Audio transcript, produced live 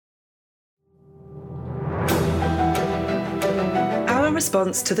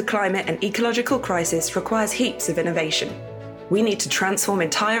response to the climate and ecological crisis requires heaps of innovation. We need to transform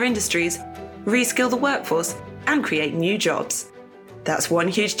entire industries, reskill the workforce, and create new jobs. That's one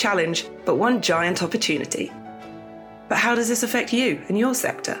huge challenge, but one giant opportunity. But how does this affect you and your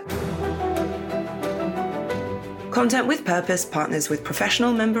sector? Content with Purpose partners with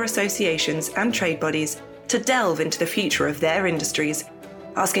professional member associations and trade bodies to delve into the future of their industries,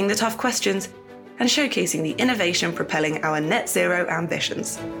 asking the tough questions and showcasing the innovation propelling our net zero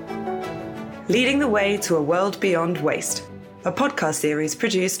ambitions. Leading the Way to a World Beyond Waste, a podcast series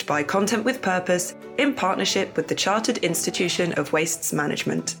produced by Content with Purpose in partnership with the Chartered Institution of Wastes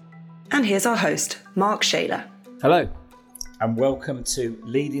Management. And here's our host, Mark Shaler. Hello, and welcome to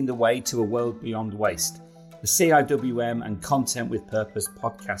Leading the Way to a World Beyond Waste, the CIWM and Content with Purpose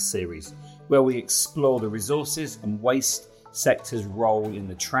podcast series, where we explore the resources and waste sector's role in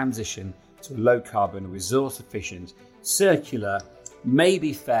the transition to a low-carbon, resource-efficient, circular,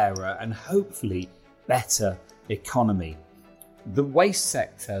 maybe fairer, and hopefully better economy. The waste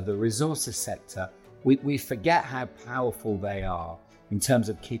sector, the resources sector, we forget how powerful they are in terms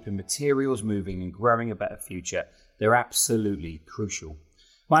of keeping materials moving and growing a better future. They're absolutely crucial.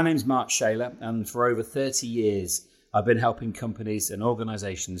 My name's Mark Shaler, and for over 30 years, I've been helping companies and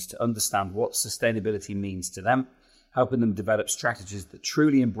organisations to understand what sustainability means to them, helping them develop strategies that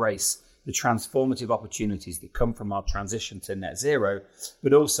truly embrace the transformative opportunities that come from our transition to net zero,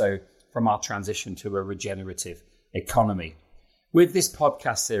 but also from our transition to a regenerative economy. With this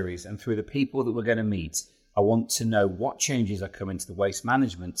podcast series and through the people that we're going to meet, I want to know what changes are coming to the waste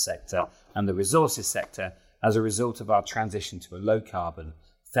management sector and the resources sector as a result of our transition to a low carbon,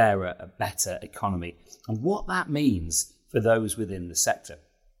 fairer, a better economy, and what that means for those within the sector.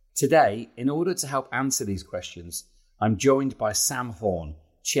 Today, in order to help answer these questions, I'm joined by Sam Horn,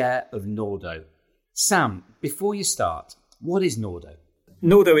 Chair of Nordo. Sam, before you start, what is Nordo?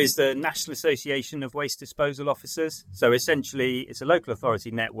 Nordo is the National Association of Waste Disposal Officers. So essentially, it's a local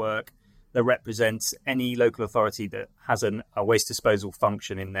authority network that represents any local authority that has a waste disposal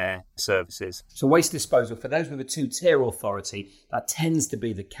function in their services. So waste disposal, for those with a two-tier authority, that tends to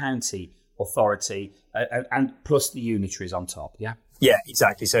be the county authority and plus the unitaries on top, yeah? Yeah,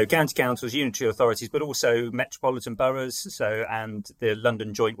 exactly. So county councils, unitary authorities, but also metropolitan boroughs, and the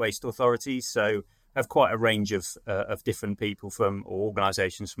London Joint Waste Authorities. So have quite a range of different people or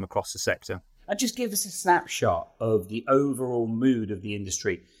organisations from across the sector. And just give us a snapshot of the overall mood of the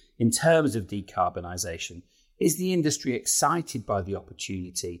industry in terms of decarbonisation. Is the industry excited by the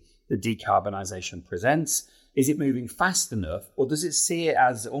opportunity that decarbonisation presents? Is it moving fast enough, or does it see it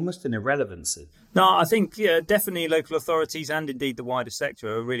as almost an irrelevancy? No, I think definitely local authorities and indeed the wider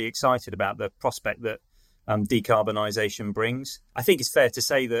sector are really excited about the prospect that decarbonisation brings. I think it's fair to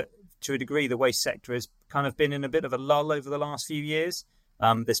say that to a degree the waste sector has kind of been in a bit of a lull over the last few years.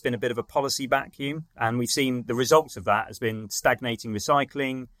 There's been a bit of a policy vacuum, and we've seen the results of that has been stagnating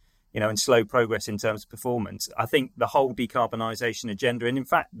recycling, and slow progress in terms of performance. I think the whole decarbonisation agenda, and in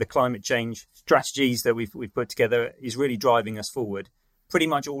fact the climate change strategies that we've put together, is really driving us forward. Pretty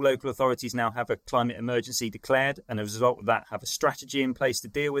much all local authorities now have a climate emergency declared, and as a result of that have a strategy in place to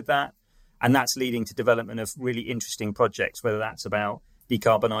deal with that. And that's leading to development of really interesting projects, whether that's about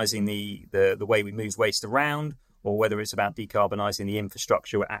decarbonising the way we move waste around, or whether it's about decarbonising the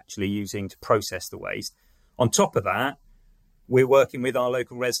infrastructure we're actually using to process the waste. On top of that, we're working with our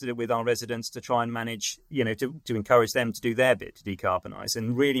residents to try and manage, to encourage them to do their bit to decarbonise,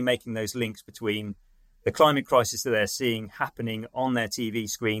 and really making those links between the climate crisis that they're seeing happening on their TV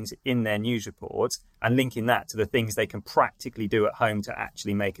screens, in their news reports, and linking that to the things they can practically do at home to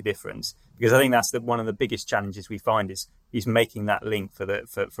actually make a difference. Because I think that's one of the biggest challenges we find is making that link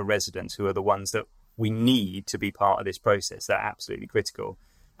for residents, who are the ones that we need to be part of this process. They're absolutely critical.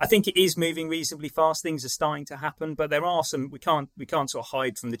 I think it is moving reasonably fast. Things are starting to happen, but there are some, we can't sort of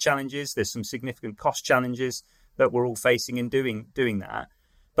hide from the challenges. There's some significant cost challenges that we're all facing in doing that.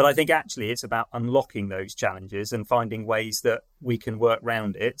 But I think actually it's about unlocking those challenges and finding ways that we can work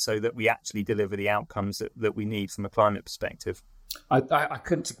around it so that we actually deliver the outcomes that we need from a climate perspective. I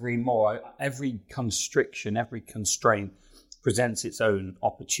couldn't agree more. Every constriction, every constraint presents its own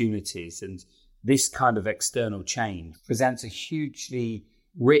opportunities, and this kind of external change presents a hugely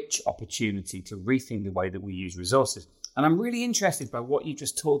rich opportunity to rethink the way that we use resources. And I'm really interested by what you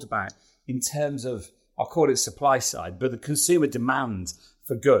just talked about in terms of, I'll call it supply side, but the consumer demand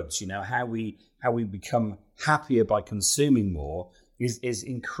for goods, how we become happier by consuming more is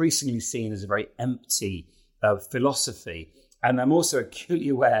increasingly seen as a very empty philosophy. And I'm also acutely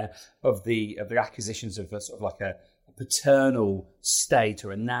aware of the acquisitions of a sort of like a paternal state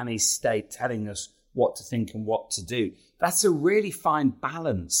or a nanny state telling us what to think and what to do. That's a really fine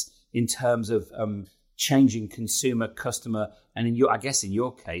balance in terms of changing consumer, customer, and in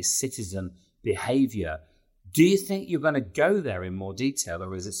your case, citizen behaviour. Do you think you're going to go there in more detail,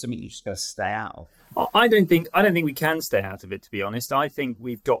 or is it something you're just going to stay out of? I don't think we can stay out of it, to be honest. I think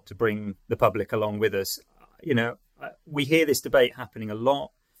we've got to bring the public along with us. We hear this debate happening a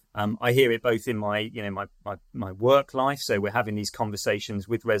lot. I hear it both in my work life. So we're having these conversations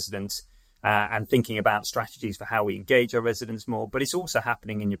with residents and thinking about strategies for how we engage our residents more. But it's also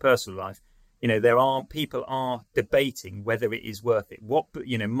happening in your personal life. People are debating whether it is worth it.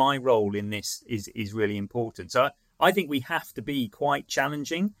 My role in this is really important. So I think we have to be quite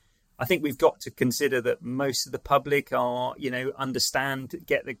challenging. I think we've got to consider that most of the public are, understand,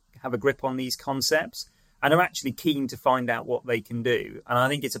 have a grip on these concepts and are actually keen to find out what they can do. And I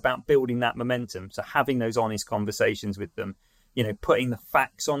think it's about building that momentum. So having those honest conversations with them, putting the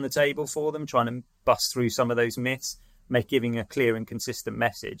facts on the table for them, trying to bust through some of those myths, giving a clear and consistent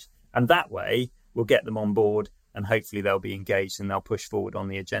message. And that way, we'll get them on board and hopefully they'll be engaged and they'll push forward on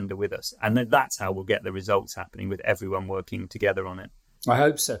the agenda with us. And that's how we'll get the results happening, with everyone working together on it. I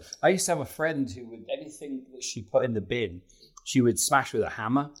hope so. I used to have a friend who would, anything that she put in the bin, she would smash with a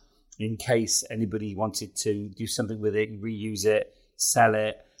hammer in case anybody wanted to do something with it, reuse it, sell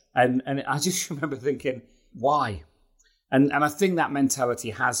it. And I just remember thinking, why? And I think that mentality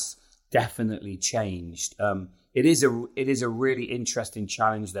has definitely changed. It is a really interesting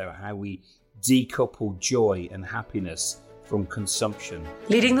challenge, though, how we decouple joy and happiness from consumption.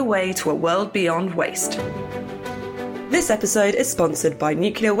 Leading the way to a world beyond waste. This episode is sponsored by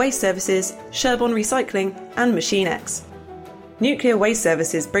Nuclear Waste Services, Sherborne Recycling and Machine X. Nuclear Waste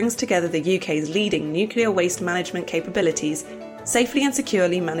Services brings together the UK's leading nuclear waste management capabilities, safely and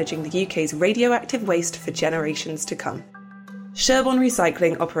securely managing the UK's radioactive waste for generations to come. Sherborne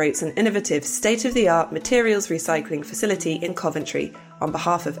Recycling operates an innovative, state-of-the-art materials recycling facility in Coventry on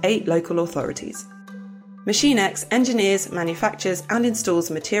behalf of 8 local authorities. Machine X engineers, manufactures and installs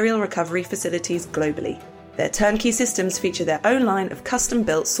material recovery facilities globally. Their turnkey systems feature their own line of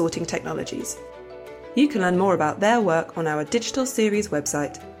custom-built sorting technologies. You can learn more about their work on our digital series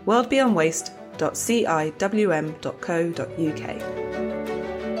website,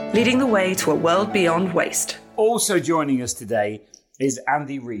 worldbeyondwaste.ciwm.co.uk. Leading the way to a world beyond waste. Also joining us today is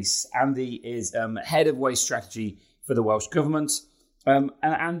Andy Rees. Andy is Head of Waste Strategy for the Welsh Government. And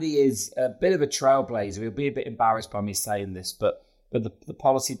Andy is a bit of a trailblazer. He'll be a bit embarrassed by me saying this, but the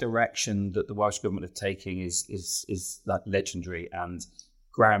policy direction that the Welsh Government are taking is like legendary and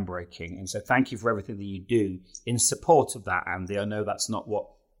groundbreaking. And so thank you for everything that you do in support of that, Andy. I know that's not what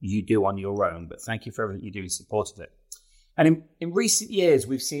you do on your own, but thank you for everything you do in support of it. And in recent years,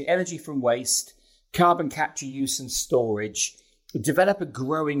 we've seen energy from waste, carbon capture, use and storage develop a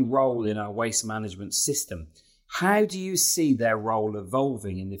growing role in our waste management system. How do you see their role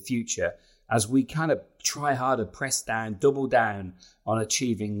evolving in the future as we kind of try harder, press down, double down on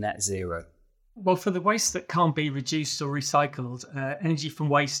achieving net zero? Well, for the waste that can't be reduced or recycled, energy from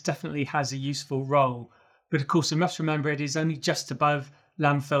waste definitely has a useful role. But of course, we must remember it is only just above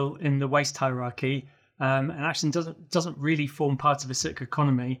landfill in the waste hierarchy, and actually doesn't really form part of a circular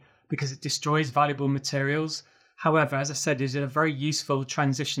economy, because it destroys valuable materials. However, as I said, it's a very useful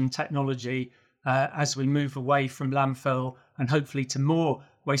transition technology as we move away from landfill and hopefully to more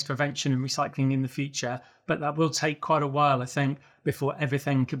waste prevention and recycling in the future. But that will take quite a while, I think, before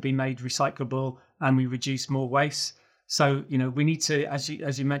everything can be made recyclable and we reduce more waste. So, we need to, as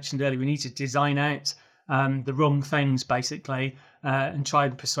you mentioned earlier, we need to design out the wrong things, basically, and try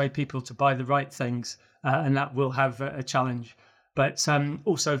and persuade people to buy the right things. And that will have a challenge. But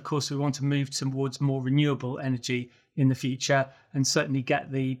also, of course, we want to move towards more renewable energy in the future and certainly get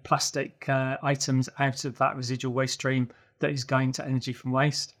the plastic items out of that residual waste stream that is going to energy from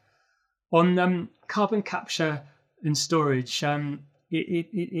waste. On carbon capture and storage,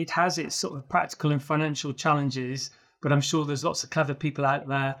 it has its sort of practical and financial challenges, but I'm sure there's lots of clever people out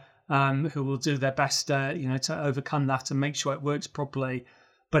there who will do their best to overcome that and make sure it works properly.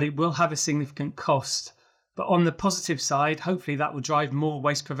 But it will have a significant cost. But on the positive side, hopefully that will drive more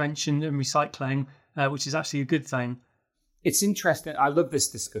waste prevention and recycling, which is actually a good thing. It's interesting. I love this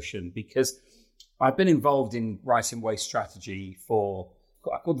discussion because I've been involved in writing waste strategy I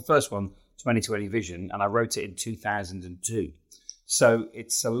called the first one 2020 Vision, and I wrote it in 2002. So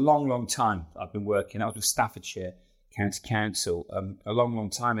it's a long, long time I've been working. I was with Staffordshire County Council, a long, long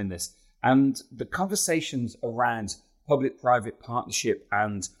time in this. And the conversations around public-private partnership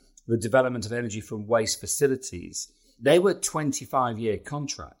and the development of energy from waste facilities, they were 25-year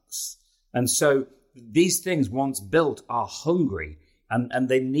contracts. And so these things, once built, are hungry and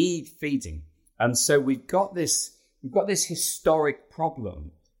they need feeding. And so we've got this historic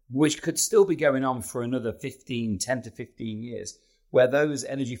problem, which could still be going on for another 10 to 15 years, where those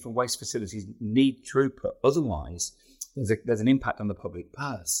energy from waste facilities need throughput. Otherwise, there's an impact on the public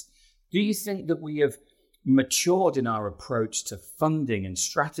purse. Do you think that we have matured in our approach to funding and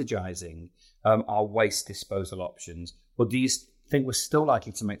strategizing our waste disposal options, or do you think we're still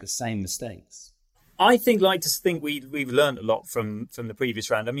likely to make the same mistakes? I like to think we've learned a lot from the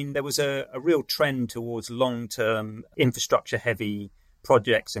previous round. I mean, there was a real trend towards long-term infrastructure-heavy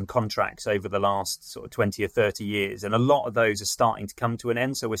projects and contracts over the last sort of 20 or 30 years, and a lot of those are starting to come to an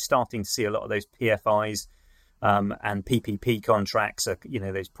end. So we're starting to see a lot of those PFIs and PPP contracts,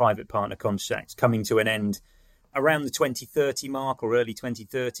 those private partner contracts coming to an end around the 2030 mark or early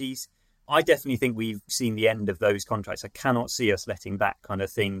 2030s. I definitely think we've seen the end of those contracts. I cannot see us letting that kind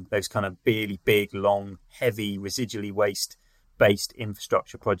of thing, those kind of really big, long, heavy, residually waste-based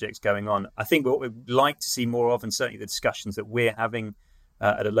infrastructure projects going on. I think what we'd like to see more of, and certainly the discussions that we're having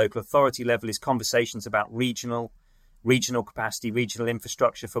at a local authority level, is conversations about regional capacity, regional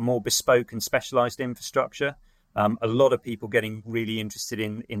infrastructure for more bespoke and specialised infrastructure. A lot of people getting really interested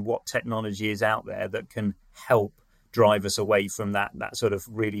in what technology is out there that can help drive us away from that sort of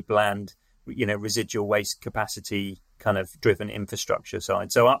really bland, residual waste capacity kind of driven infrastructure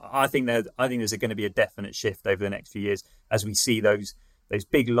side. So I think there's going to be a definite shift over the next few years as we see those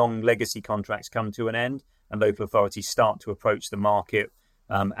big long legacy contracts come to an end and local authorities start to approach the market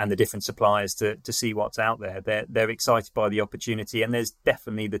and the different suppliers to see what's out there. They're excited by the opportunity, and there's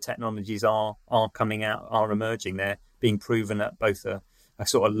definitely the technologies are coming out, are emerging. They're being proven at both a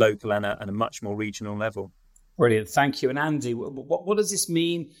sort of local and a much more regional level. Brilliant, thank you. And Andy, what does this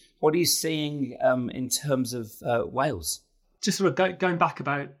mean? What are you seeing in terms of Wales? Just sort of going back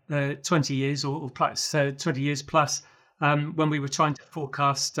about 20 years or plus, 20 years plus, when we were trying to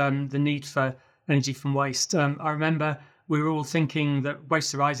forecast the need for energy from waste, I remember we were all thinking that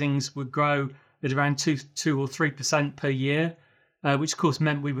waste arisings would grow at around 2 or 3% per year, which of course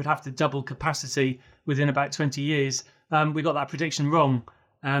meant we would have to double capacity within about 20 years. We got that prediction wrong.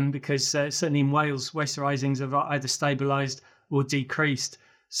 Because certainly in Wales, waste arisings have either stabilised or decreased.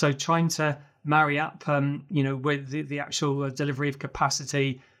 So trying to marry up, with the actual delivery of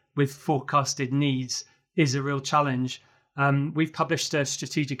capacity with forecasted needs is a real challenge. We've published a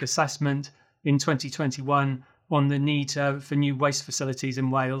strategic assessment in 2021 on the need for new waste facilities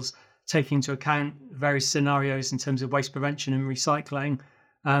in Wales, taking into account various scenarios in terms of waste prevention and recycling,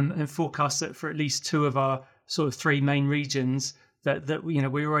 and forecast that for at least two of our sort of three main regions, that we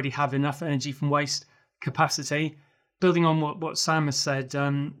already have enough energy from waste capacity. Building on what Sam has said,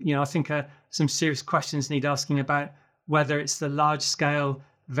 I think some serious questions need asking about whether it's the large scale,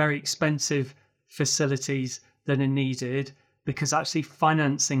 very expensive facilities that are needed, because actually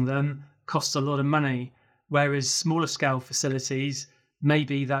financing them costs a lot of money, whereas smaller scale facilities,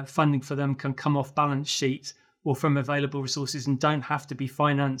 maybe that funding for them can come off balance sheet or from available resources and don't have to be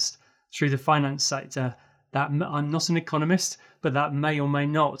financed through the finance sector. That, I'm not an economist, but that may or may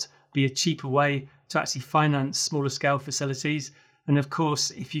not be a cheaper way to actually finance smaller scale facilities. And of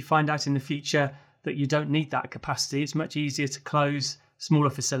course, if you find out in the future that you don't need that capacity, it's much easier to close smaller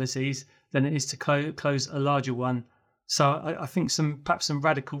facilities than it is to close a larger one. So I think perhaps some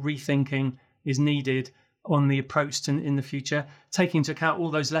radical rethinking is needed on the approach in the future, taking into account all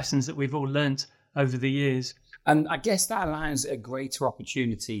those lessons that we've all learnt over the years. And I guess that allows a greater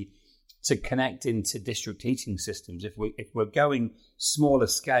opportunity to connect into district heating systems. If we're going smaller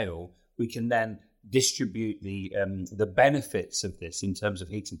scale, we can then distribute the benefits of this in terms of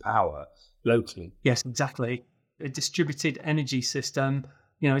heat and power locally. Yes, exactly. A distributed energy system,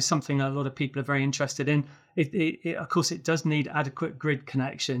 is something a lot of people are very interested in. It of course, it does need adequate grid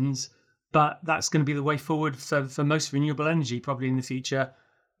connections, but that's going to be the way forward for most renewable energy probably in the future.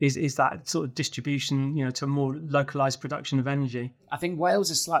 Is that sort of distribution, to a more localized production of energy. I think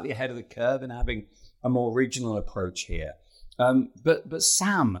Wales is slightly ahead of the curve in having a more regional approach here. But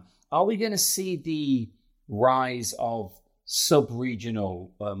Sam, are we going to see the rise of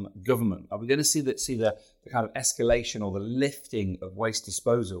sub-regional government? Are we going to see the kind of escalation or the lifting of waste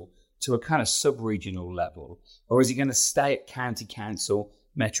disposal to a kind of sub-regional level? Or is it going to stay at county council,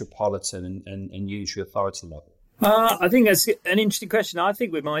 metropolitan and unitary authority level? I think that's an interesting question. I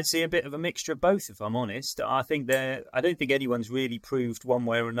think we might see a bit of a mixture of both, if I'm honest. I don't think anyone's really proved one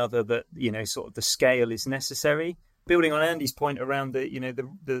way or another that, sort of the scale is necessary. Building on Andy's point around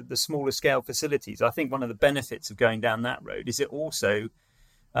the smaller scale facilities, I think one of the benefits of going down that road is it also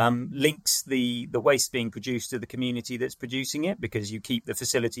links the waste being produced to the community that's producing it, because you keep the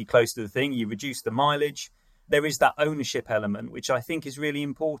facility close to the thing, you reduce the mileage, there is that ownership element, which I think is really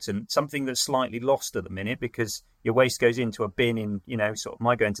important, something that's slightly lost at the minute, because your waste goes into a bin in,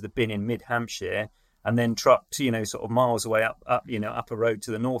 might go into the bin in mid-Hampshire and then trucked, sort of miles away up a road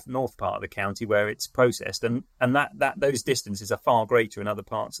to the north part of the county where it's processed. And that those distances are far greater in other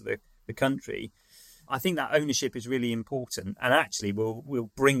parts of the country. I think that ownership is really important, and actually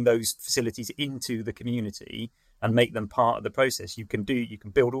we'll bring those facilities into the community and make them part of the process. You can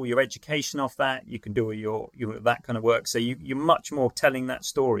build all your education off that. You can do all your that kind of work. So you're much more telling that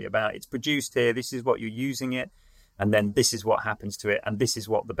story about it's produced here. This is what you're using it, and then this is what happens to it, and this is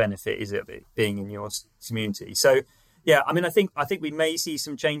what the benefit is of it being in your community. So, yeah, I mean, I think we may see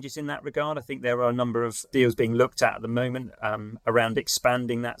some changes in that regard. I think there are a number of deals being looked at the moment around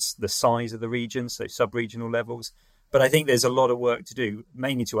expanding that's the size of the region, so sub-regional levels. But I think there's a lot of work to do,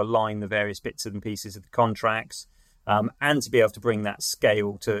 mainly to align the various bits and pieces of the contracts, and to be able to bring that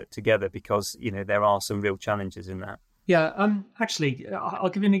scale together, because there are some real challenges in that. Yeah, actually, I'll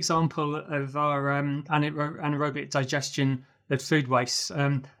give you an example of our anaerobic digestion of food waste.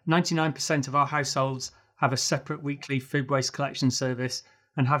 99% of our households have a separate weekly food waste collection service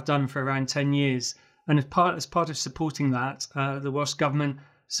and have done for around 10 years. And as part of supporting that, the Welsh Government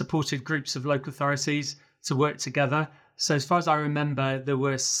supported groups of local authorities to work together. So as far as I remember, there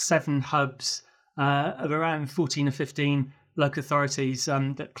were 7 hubs of around 14 or 15 local authorities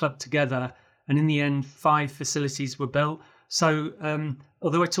that clubbed together. And in the end, 5 facilities were built. So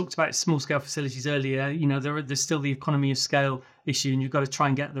although I talked about small-scale facilities earlier, there's still the economy of scale issue, and you've got to try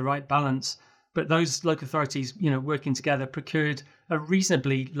and get the right balance. But those local authorities, working together, procured a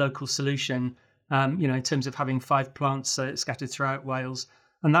reasonably local solution, in terms of having 5 plants scattered throughout Wales.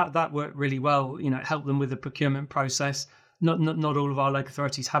 And that worked really well. It helped them with the procurement process. Not all of our local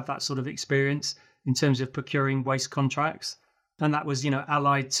authorities have that sort of experience in terms of procuring waste contracts. And that was,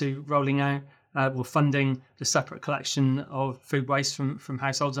 allied to rolling out funding the separate collection of food waste from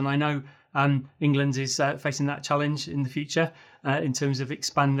households. And I know England is facing that challenge in the future in terms of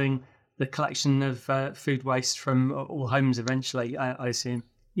expanding the collection of food waste from all homes eventually, I assume.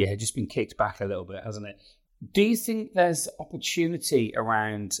 Yeah, just been kicked back a little bit, hasn't it? Do you think there's opportunity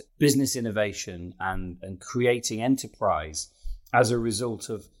around business innovation and creating enterprise as a result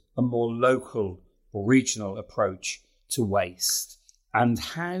of a more local or regional approach to waste? And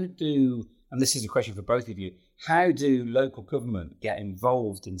this is a question for both of you, how do local government get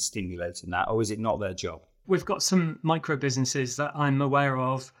involved in stimulating that, or is it not their job? We've got some micro businesses that I'm aware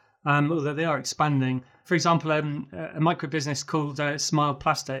of, although they are expanding. For example, a micro business called Smile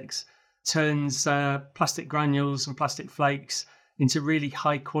Plastics turns plastic granules and plastic flakes into really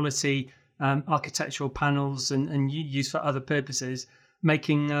high quality architectural panels and used for other purposes,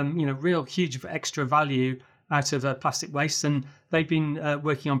 making real huge extra value out of plastic waste. And they've been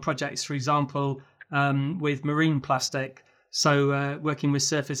working on projects, for example, with marine plastic. So working with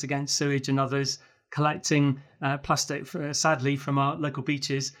Surface Against Sewage and others, collecting plastic, sadly, from our local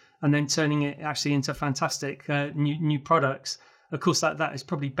beaches, and then turning it actually into fantastic new products. Of course, that is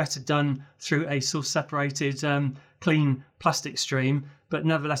probably better done through a source-separated, clean plastic stream, but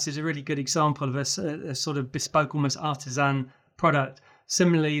nevertheless is a really good example of a sort of bespoke, almost artisan product.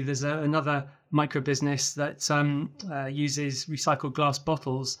 Similarly, there's another micro business that uses recycled glass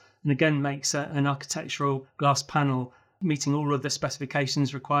bottles and again makes an architectural glass panel meeting all of the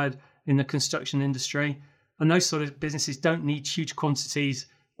specifications required in the construction industry. And those sort of businesses don't need huge quantities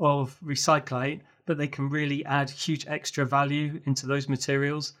of recyclate, but they can really add huge extra value into those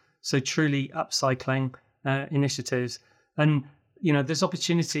materials. So truly upcycling initiatives. And, there's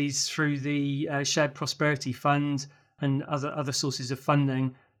opportunities through the Shared Prosperity Fund and other sources of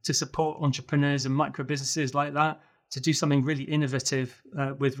funding to support entrepreneurs and micro businesses like that to do something really innovative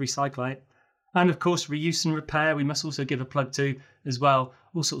with recyclate. And of course, reuse and repair, we must also give a plug to as well.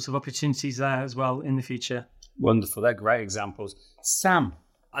 All sorts of opportunities there as well in the future. Wonderful. They're great examples. Sam?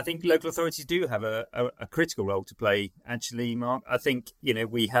 I think local authorities do have a critical role to play, actually, Mark. I think,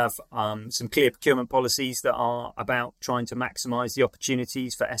 we have some clear procurement policies that are about trying to maximise the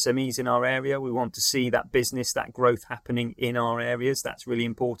opportunities for SMEs in our area. We want to see that business, that growth happening in our areas. That's really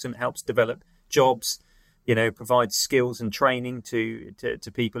important, helps develop jobs, provides skills and training to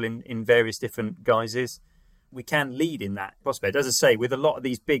people in various different guises. We can lead in that prospect. As I say, with a lot of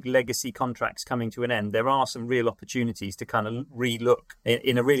these big legacy contracts coming to an end, there are some real opportunities to kind of relook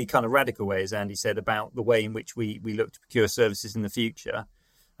in a really kind of radical way, as Andy said, about the way in which we look to procure services in the future.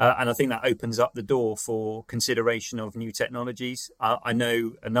 And I think that opens up the door for consideration of new technologies. I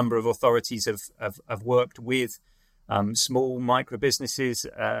know a number of authorities have worked with small micro businesses,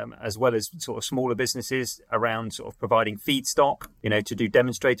 as well as sort of smaller businesses around sort of providing feedstock, to do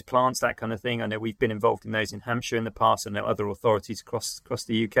demonstrator plants, that kind of thing. I know we've been involved in those in Hampshire in the past. I know other authorities across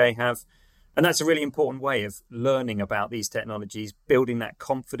the UK have. And that's a really important way of learning about these technologies, building that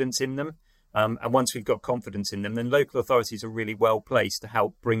confidence in them. And once we've got confidence in them, then local authorities are really well placed to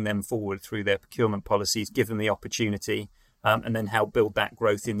help bring them forward through their procurement policies, give them the opportunity, and then help build that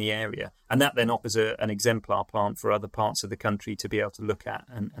growth in the area. And that then offers an exemplar plant for other parts of the country to be able to look at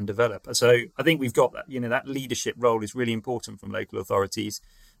and develop. So I think we've got that, that leadership role is really important from local authorities,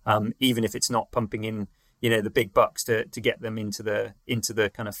 even if it's not pumping in, the big bucks to get them into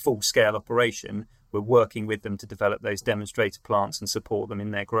the kind of full scale operation. We're working with them to develop those demonstrator plants and support them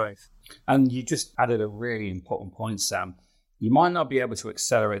in their growth. And you just added a really important point, Sam. You might not be able to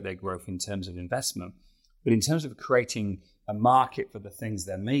accelerate their growth in terms of investment, but in terms of creating a market for the things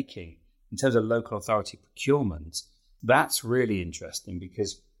they're making, in terms of local authority procurement, that's really interesting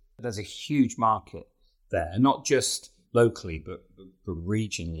because there's a huge market there, not just locally, but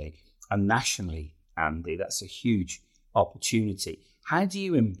regionally and nationally, Andy. That's a huge opportunity. How do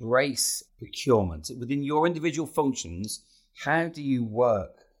you embrace procurement within your individual functions? How do you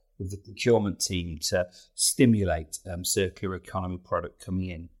work with the procurement team to stimulate circular economy product coming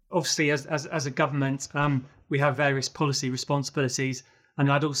in? Obviously, as a government, we have various policy responsibilities, and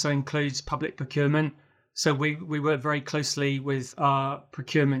that also includes public procurement. So we work very closely with our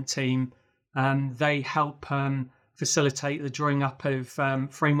procurement team. They help facilitate the drawing up of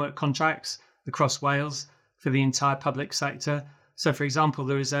framework contracts across Wales for the entire public sector. So, for example,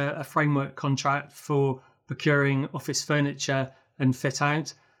 there is a framework contract for procuring office furniture and fit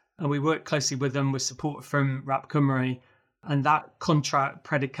out, and we work closely with them with support from Rap Cymru. And that contract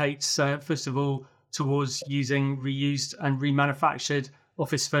predicates, first of all, towards using reused and remanufactured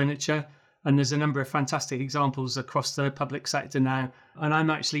office furniture. And there's a number of fantastic examples across the public sector now. And I'm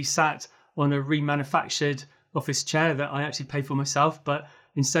actually sat on a remanufactured office chair that I actually pay for myself, but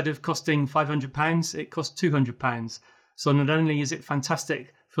instead of costing £500, it costs £200. So not only is it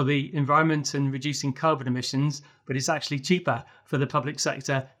fantastic for the environment and reducing carbon emissions, but it's actually cheaper for the public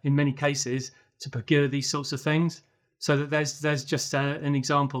sector in many cases to procure these sorts of things. So that there's just an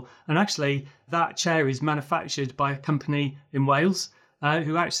example. And actually, that chair is manufactured by a company in Wales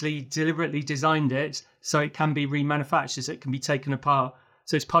who actually deliberately designed it so it can be remanufactured, so it can be taken apart.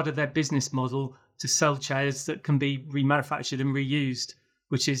 So it's part of their business model to sell chairs that can be remanufactured and reused,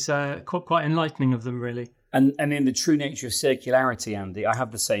 which is quite enlightening of them, really. And in the true nature of circularity, Andy, I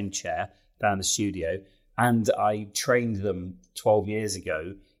have the same chair down the studio, and I trained them 12 years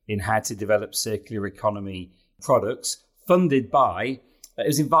ago in how to develop circular economy products, funded by, it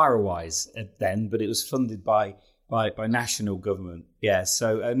was EnviroWise then, but it was funded by national government. Yeah,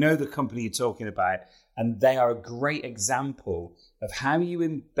 so I know the company you're talking about, and they are a great example of how you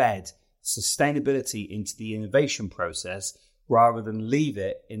embed sustainability into the innovation process rather than leave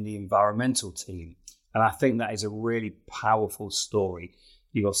it in the environmental team. And I think that is a really powerful story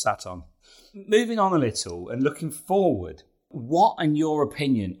you're sat on. Moving on a little and looking forward, what, in your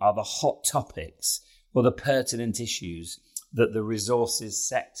opinion, are the hot topics or the pertinent issues that the resources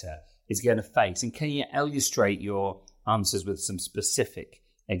sector is going to face? And can you illustrate your answers with some specific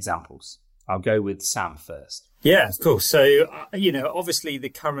examples? I'll go with Sam first. Yeah, of course. So, obviously the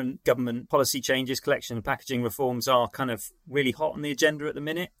current government policy changes, collection and packaging reforms are kind of really hot on the agenda at the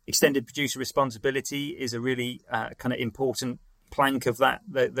minute. Extended producer responsibility is a really kind of important plank of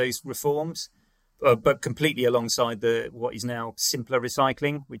those reforms. But completely alongside what is now simpler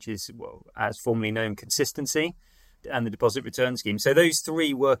recycling, which is, as formerly known, consistency, and the deposit return scheme. So those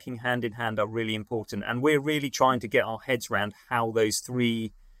three working hand in hand are really important. And we're really trying to get our heads around how those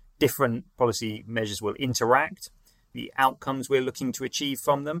three different policy measures will interact, the outcomes we're looking to achieve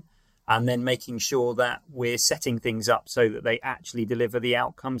from them, and then making sure that we're setting things up so that they actually deliver the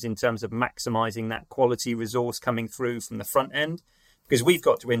outcomes in terms of maximising that quality resource coming through from the front end. Because we've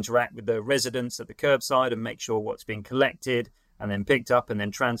got to interact with the residents at the curbside and make sure what's being collected and then picked up and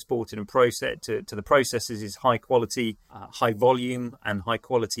then transported and processed to the processors is high quality, high volume and high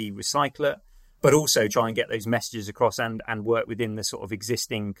quality recycler, but also try and get those messages across and work within the sort of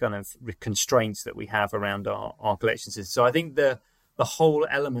existing kind of constraints that we have around our collection system. So I think the whole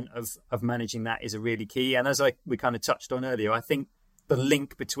element of managing that is a really key. And as we kind of touched on earlier, I think the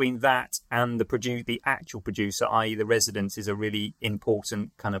link between that and the actual producer, i.e. the residents, is a really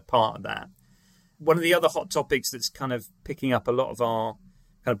important kind of part of that. One of the other hot topics that's kind of picking up a lot of our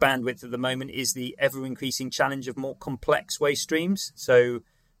kind of bandwidth at the moment is the ever-increasing challenge of more complex waste streams. So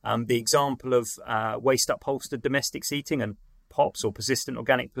the example of waste upholstered domestic seating, and POPs or persistent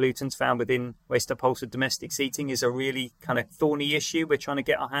organic pollutants found within waste upholstered domestic seating is a really kind of thorny issue we're trying to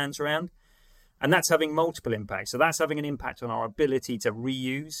get our hands around. And that's having multiple impacts. So that's having an impact on our ability to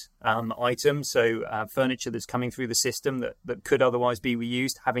reuse items. So furniture that's coming through the system that could otherwise be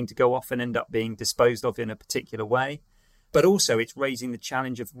reused, having to go off and end up being disposed of in a particular way. But also it's raising the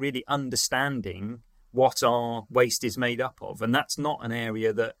challenge of really understanding what our waste is made up of. And that's not an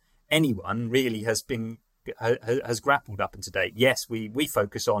area that anyone really has grappled up to date. Yes, we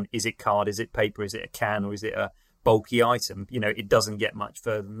focus on, is it card, is it paper, is it a can, or is it a bulky item? It doesn't get much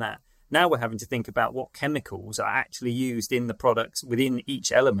further than that. Now we're having to think about what chemicals are actually used in the products within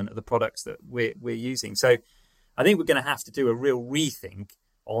each element of the products that we're using. So I think we're going to have to do a real rethink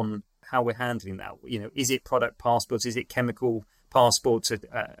on how we're handling that. Is it product passports? Is it chemical passports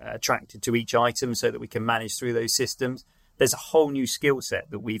attracted to each item so that we can manage through those systems? There's a whole new skill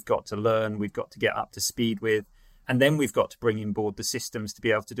set that we've got to learn, we've got to get up to speed with, and then we've got to bring in board the systems to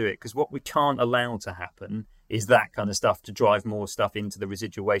be able to do it. Because what we can't allow to happen is that kind of stuff to drive more stuff into the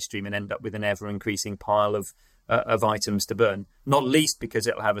residual waste stream and end up with an ever-increasing pile of items to burn, not least because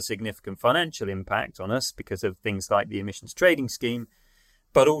it'll have a significant financial impact on us because of things like the emissions trading scheme,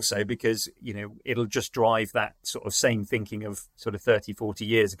 but also because, it'll just drive that sort of same thinking of sort of 30, 40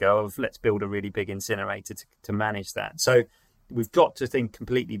 years ago of let's build a really big incinerator to manage that. So we've got to think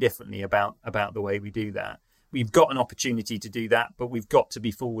completely differently about the way we do that. We've got an opportunity to do that, but we've got to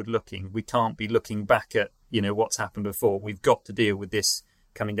be forward looking. We can't be looking back at, what's happened before. We've got to deal with this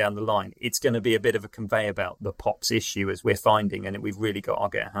coming down the line. It's going to be a bit of a conveyor belt, the POPs issue, as we're finding, and we've really got to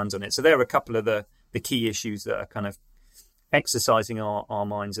get our hands on it. So there are a couple of the key issues that are kind of exercising our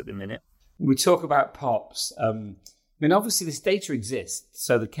minds at the minute. We talk about POPs. Obviously this data exists.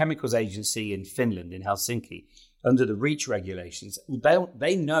 So the Chemicals Agency in Finland, in Helsinki, under the REACH regulations,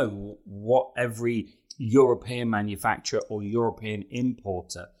 they know what every European manufacturer or European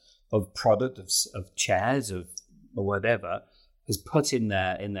importer of product, of chairs, or whatever, has put in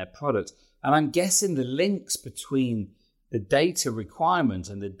their product. And I'm guessing the links between the data requirement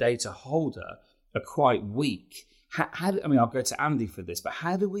and the data holder are quite weak. I'll go to Andy for this, but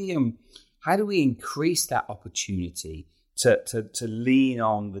how do we increase that opportunity to lean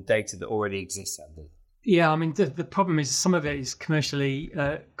on the data that already exists, Andy? Yeah, the problem is some of it is commercially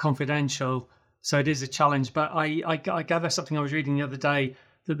confidential, so it is a challenge. But I gather something I was reading the other day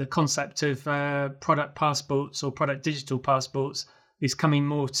that the concept of product passports or product digital passports is coming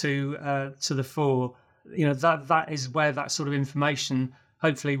more to the fore. That is where that sort of information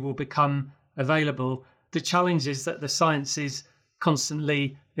hopefully will become available. The challenge is that the science is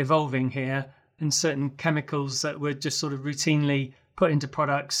constantly evolving here, and certain chemicals that were just sort of routinely put into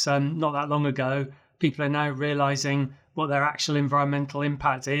products not that long ago, people are now realizing what their actual environmental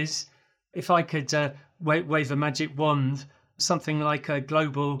impact is. If I could wave a magic wand, something like a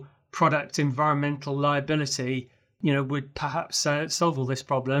global product environmental liability, would perhaps solve all this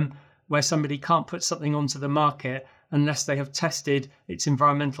problem, where somebody can't put something onto the market unless they have tested its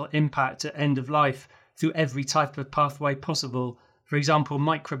environmental impact at end of life through every type of pathway possible. For example,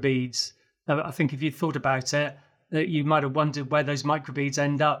 microbeads. I think if you thought about it, you might have wondered where those microbeads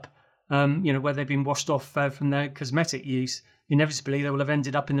end up, where they've been washed off from their cosmetic use. Inevitably, they will have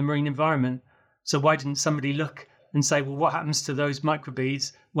ended up in the marine environment. So why didn't somebody look and say, well, what happens to those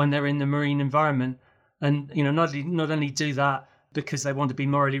microbeads when they're in the marine environment? And, not only do that because they want to be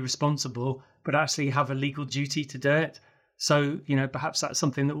morally responsible, but actually have a legal duty to do it. So, perhaps that's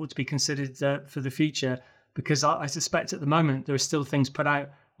something that ought to be considered for the future, because I suspect at the moment there are still things put out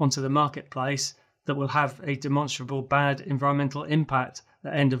onto the marketplace that will have a demonstrable bad environmental impact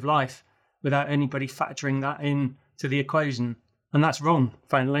at end of life without anybody factoring that in to the equation. And that's wrong,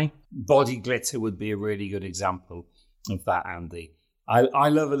 finally. Body glitter would be a really good example of that, Andy. I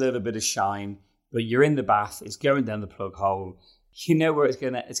love a little bit of shine, but you're in the bath, it's going down the plug hole. You know where it's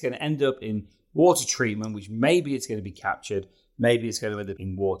going to end up in water treatment, which maybe it's going to be captured, maybe it's going to end up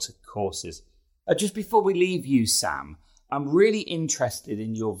in water courses. Just before we leave you, Sam, I'm really interested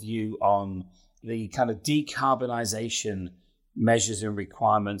in your view on the kind of decarbonisation measures and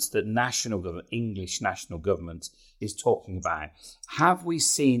requirements that English national government is talking about. Have we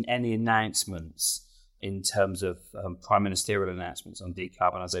seen any announcements in terms of prime ministerial announcements on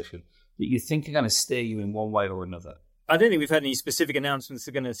decarbonisation that you think are going to steer you in one way or another? I don't think we've had any specific announcements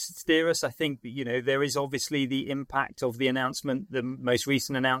that are going to steer us. I think, there is obviously the impact of the announcement, the most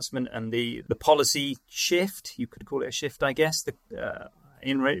recent announcement, and the policy shift. You could call it a shift, I guess,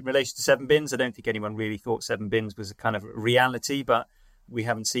 in relation to 7 bins. I don't think anyone really thought 7 bins was a kind of reality, but we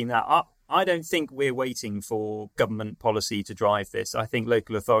haven't seen that. I don't think we're waiting for government policy to drive this. I think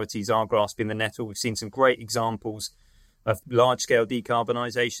local authorities are grasping the nettle. We've seen some great examples of large-scale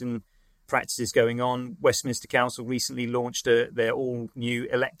decarbonisation practices going on. Westminster Council recently launched their all-new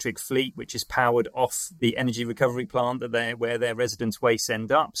electric fleet, which is powered off the energy recovery plant where their residents' waste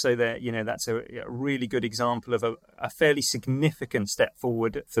end up. So that's a really good example of a fairly significant step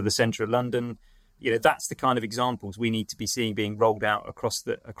forward for the centre of London. That's the kind of examples we need to be seeing being rolled out across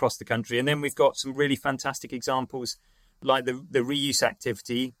the country. And then we've got some really fantastic examples like the reuse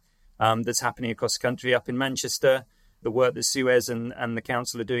activity that's happening across the country up in Manchester, the work that Suez and the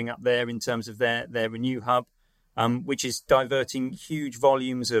council are doing up there in terms of their Renew Hub, which is diverting huge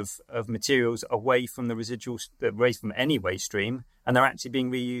volumes of materials away from the residuals, away from any waste stream, and they're actually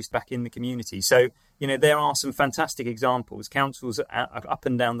being reused back in the community. So, there are some fantastic examples. Councils up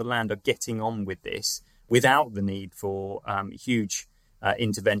and down the land are getting on with this without the need for huge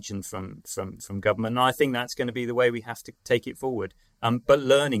intervention from government. And I think that's going to be the way we have to take it forward. But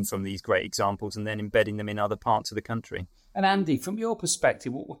learning from these great examples and then embedding them in other parts of the country. And Andy, from your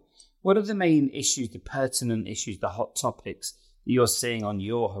perspective, what are the main issues, the pertinent issues, the hot topics that you're seeing on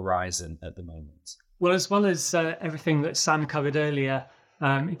your horizon at the moment? Well, as well as everything that Sam covered earlier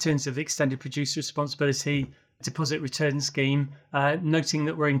in terms of extended producer responsibility, deposit return scheme, noting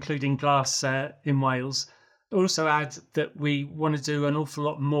that we're including glass in Wales, also add that we want to do an awful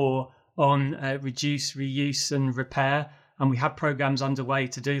lot more on reduce, reuse and repair. And we have programmes underway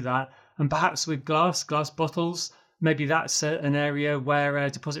to do that. And perhaps with glass bottles, maybe that's an area where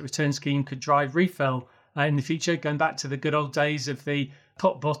a deposit return scheme could drive refill in the future, going back to the good old days of the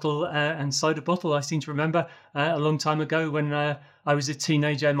pop bottle and soda bottle. I seem to remember a long time ago when I was a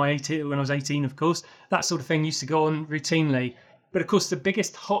teenager, when I was 18, of course, that sort of thing used to go on routinely. But of course, the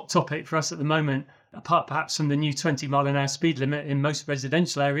biggest hot topic for us at the moment, apart perhaps from the new 20-mile-an-hour speed limit in most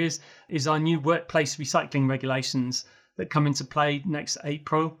residential areas, is our new workplace recycling regulations that come into play next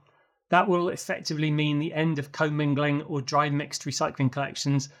April. That will effectively mean the end of commingling or dry mixed recycling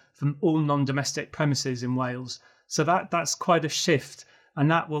collections from all non-domestic premises in Wales. So that's quite a shift,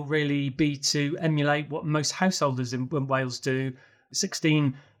 and that will really be to emulate what most householders in Wales do.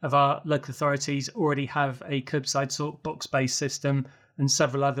 16 of our local authorities already have a curbside sort box-based system, and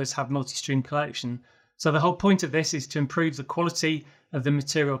several others have multi-stream collection. So the whole point of this is to improve the quality of the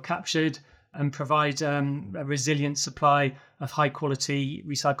material captured and provide a resilient supply of high-quality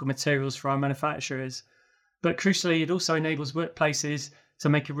recycled materials for our manufacturers. But crucially, it also enables workplaces to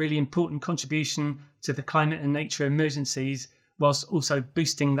make a really important contribution to the climate and nature emergencies, whilst also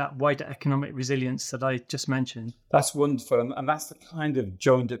boosting that wider economic resilience that I just mentioned. That's wonderful, and that's the kind of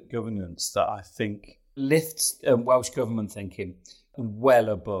joined-up governance that I think lifts Welsh Government thinking well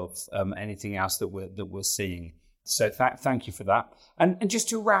above anything else that we're seeing. So thank you for that. And just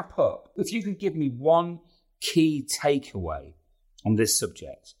to wrap up, if you could give me one key takeaway on this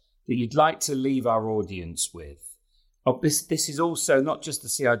subject that you'd like to leave our audience with. This is also not just the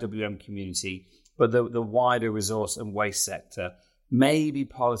CIWM community, but the wider resource and waste sector, maybe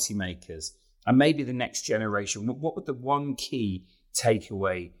policymakers, and maybe the next generation. What would the one key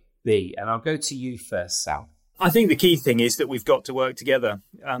takeaway be? And I'll go to you first, Sal. I think the key thing is that we've got to work together.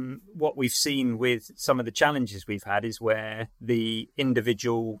 What we've seen with some of the challenges we've had is where the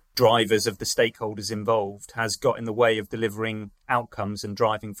individual drivers of the stakeholders involved has got in the way of delivering outcomes and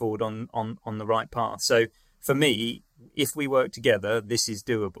driving forward on the right path. So for me, if we work together, this is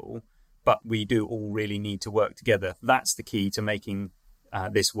doable, but we do all really need to work together. That's the key to making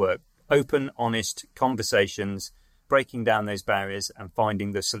this work. Open, honest conversations, breaking down those barriers and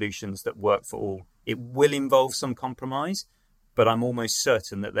finding the solutions that work for all. It will involve some compromise, but I'm almost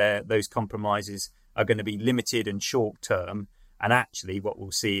certain that those compromises are going to be limited and short term. And actually what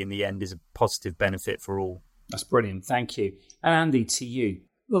we'll see in the end is a positive benefit for all. That's brilliant. Thank you. And Andy, to you.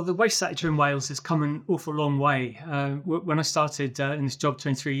 Well, the waste sector in Wales has come an awful long way. When I started in this job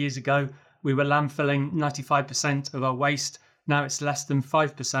 23 years ago, we were landfilling 95% of our waste. Now it's less than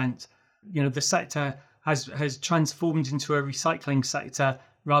 5%. The sector has transformed into a recycling sector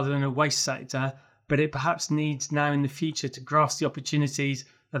rather than a waste sector, but it perhaps needs now in the future to grasp the opportunities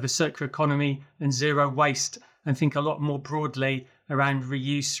of a circular economy and zero waste and think a lot more broadly around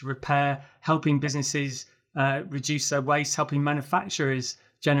reuse, repair, helping businesses reduce their waste, helping manufacturers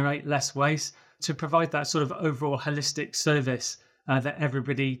generate less waste, to provide that sort of overall holistic service that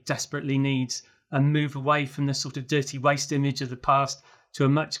everybody desperately needs, and move away from the sort of dirty waste image of the past to a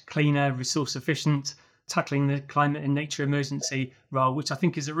much cleaner, resource efficient, tackling the climate and nature emergency role, which I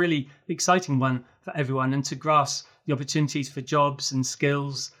think is a really exciting one for everyone, and to grasp the opportunities for jobs and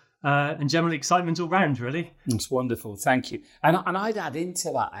skills and general excitement all round, really. It's wonderful. Thank you. And I'd add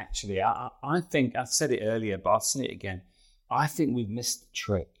into that, actually, I think, I said it earlier, but I'll say it again. I think we've missed the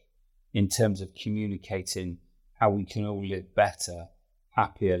trick in terms of communicating how we can all live better,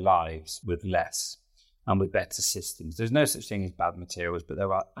 happier lives with less and with better systems. There's no such thing as bad materials, but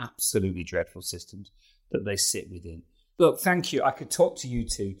there are absolutely dreadful systems that they sit within. Look, thank you. I could talk to you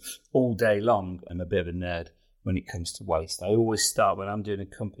two all day long. I'm a bit of a nerd when it comes to waste. I always start, when I'm doing a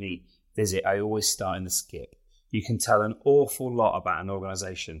company visit, I always start in the skip. You can tell an awful lot about an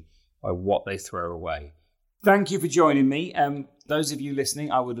organisation by what they throw away. Thank you for joining me. Those of you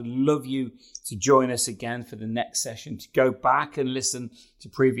listening, I would love you to join us again for the next session, to go back and listen to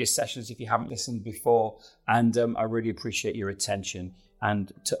previous sessions if you haven't listened before. And I really appreciate your attention,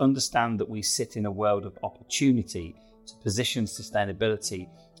 and to understand that we sit in a world of opportunity to position sustainability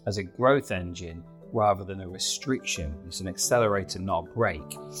as a growth engine rather than a restriction. It's an accelerator, not a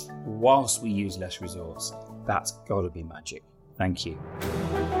brake. Whilst we use less resource, that's got to be magic. Thank you.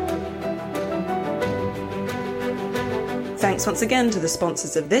 Thanks once again to the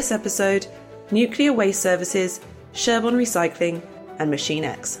sponsors of this episode, Nuclear Waste Services, Sherborne Recycling and Machine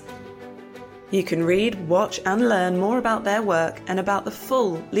X. You can read, watch and learn more about their work and about the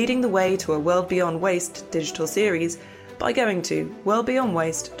full Leading the Way to a World Beyond Waste digital series by going to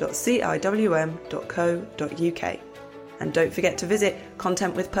worldbeyondwaste.ciwm.co.uk. And don't forget to visit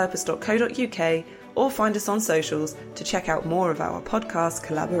contentwithpurpose.co.uk or find us on socials to check out more of our podcast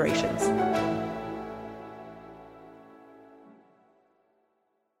collaborations.